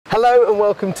Hello and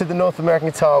welcome to the North American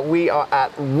Guitar. We are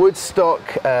at Woodstock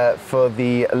for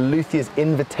the Luthiers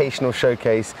Invitational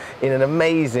Showcase in an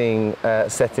amazing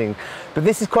setting. But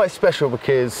this is quite special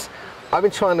because I've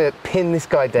been trying to pin this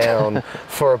guy down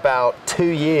for about 2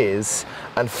 years,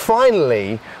 and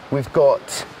finally we've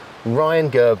got Ryan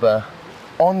Gerber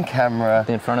on camera.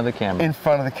 In front of the camera. In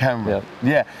front of the camera. Yep.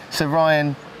 Yeah. So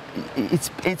Ryan,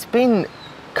 it's been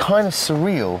kind of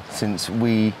surreal since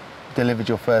we delivered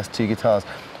your first 2 guitars.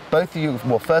 Both of you,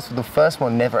 well, the first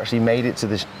one never actually made it to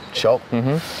the shop,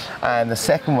 and the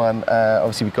second one,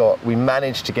 obviously we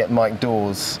managed to get Mike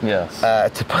Dawes to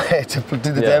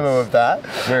do the demo of that.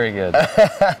 Very good.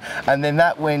 And then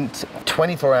that went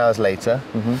 24 hours later,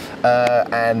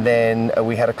 and then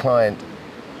we had a client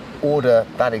order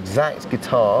that exact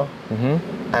guitar,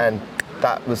 and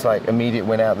that was like immediate,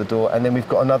 went out the door. And then we've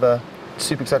got another.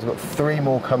 Super excited, we've got 3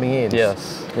 more coming in.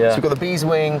 Yes. Yeah. So we've got the bees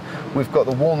wing, we've got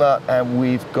the walnut, and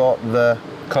we've got the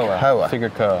koa.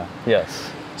 Figured koa. Yes.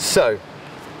 So,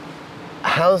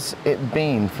 how's it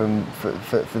been for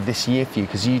this year for you?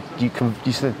 Because you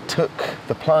sort of took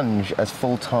the plunge as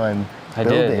full-time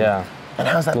building. I did, yeah. And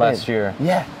how's that last been? year?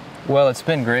 Yeah. Well, it's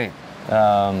been great.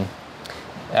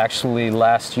 Actually,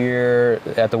 last year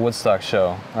at the Woodstock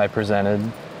show, I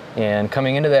presented, and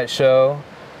coming into that show,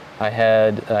 I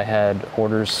had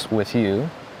orders with you.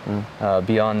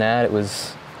 Beyond that, it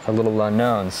was a little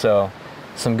unknown. So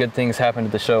some good things happened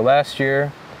at the show last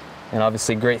year, and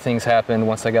obviously great things happened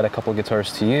once I got a couple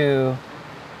guitars to you.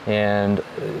 And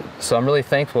so I'm really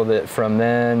thankful that from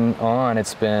then on,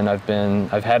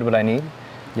 I've had what I need.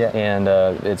 Yeah. And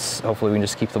it's hopefully we can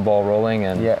just keep the ball rolling.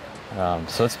 And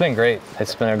so it's been great.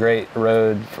 It's been a great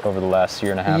road over the last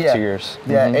year and a half, 2 years.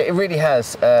 Yeah, it really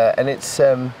has, and it's.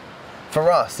 For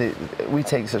us, we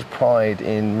take such pride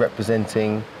in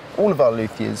representing all of our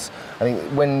luthiers. I think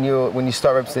when you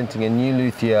start representing a new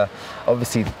luthier,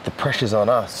 obviously the pressure's on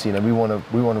us. You know, we want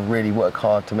to really work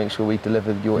hard to make sure we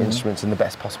deliver your instruments in the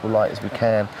best possible light as we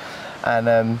can. And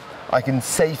I can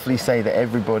safely say that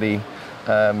everybody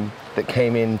that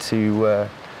came into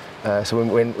so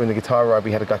when the guitar arrived,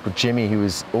 we had a guy called Jimmy who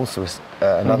was also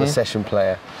another session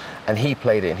player, and he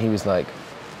played it, and he was like,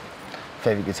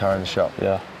 favorite guitar in the shop.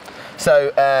 Yeah.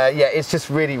 So yeah, it's just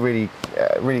really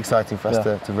exciting for us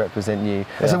to represent you.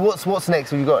 Yeah. So what's next?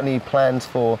 Have you got any plans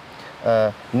for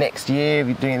next year? Are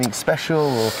you doing anything special,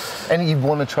 or anything you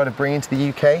want to try to bring into the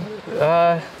UK?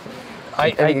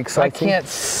 I can't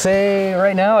say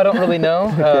right now. I don't really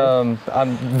know.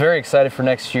 I'm very excited for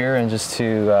next year, and just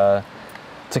to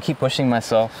keep pushing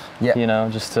myself. Yeah. You know,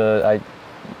 just to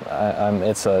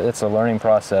it's a learning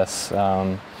process.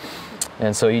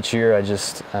 And so each year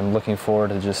I'm looking forward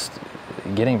to just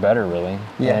getting better, really,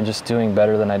 and just doing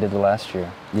better than I did the last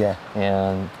year. Yeah.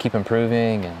 And keep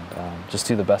improving, and just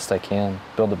do the best I can,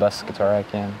 build the best guitar I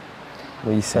can.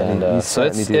 Well, you certainly, so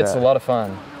it's a lot of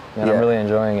fun, and I'm really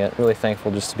enjoying it. Really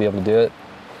thankful just to be able to do it.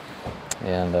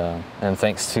 And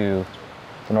thanks to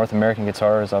the North American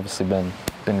Guitar has obviously been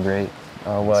great.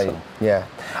 Oh well, so. Yeah,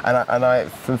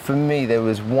 and for me there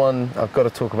was one. I've got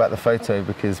to talk about the photo,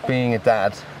 because being a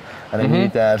dad. And a new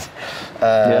dad.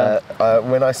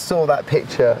 When I saw that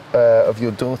picture of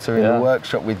your daughter in the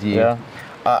workshop with you,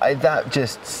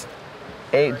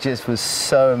 it just was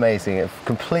so amazing. It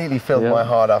completely filled my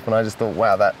heart up, and I just thought,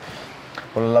 wow,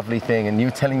 what a lovely thing. And you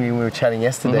were telling me when we were chatting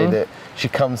yesterday that she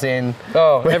comes in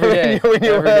every day when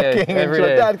you're working, and she's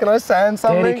like, Dad, can I sand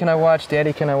something? Daddy, can I watch?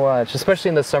 Daddy, can I watch? Especially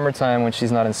in the summertime when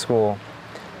she's not in school,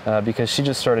 because she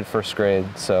just started 1st grade.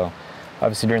 So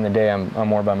obviously during the day I'm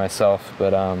more by myself,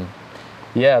 but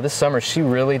yeah, this summer she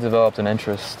really developed an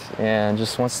interest and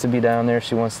just wants to be down there.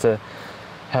 She wants to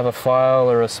have a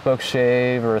file or a spoke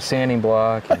shave or a sanding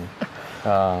block, and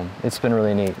it's been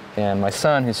really neat. And my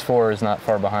son, who's 4, is not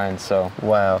far behind. So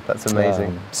wow, that's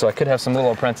amazing. So I could have some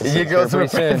little apprentices. You got some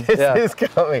apprentices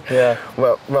coming. Yeah.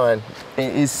 Well, Ryan,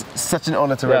 it is such an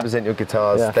honor to represent your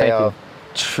guitars. They are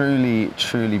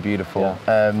truly beautiful.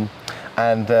 Yeah.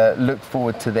 And look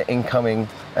forward to the incoming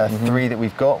 3 that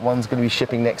we've got. One's going to be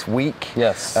shipping next week.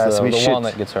 Yes, the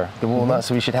walnut guitar. The walnut,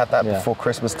 so we should have that before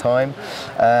Christmas time.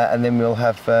 And then we'll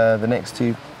have the next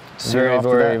 2 soon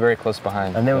very close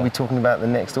behind. And then we'll be talking about the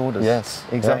next orders. Yes.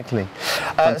 Exactly.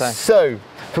 So,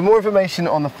 for more information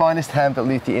on the finest hand-built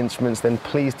luthier instruments, then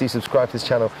please do subscribe to this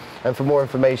channel. And for more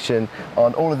information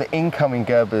on all of the incoming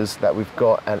Gerbers that we've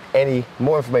got, and any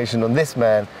more information on this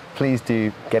man, please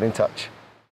do get in touch.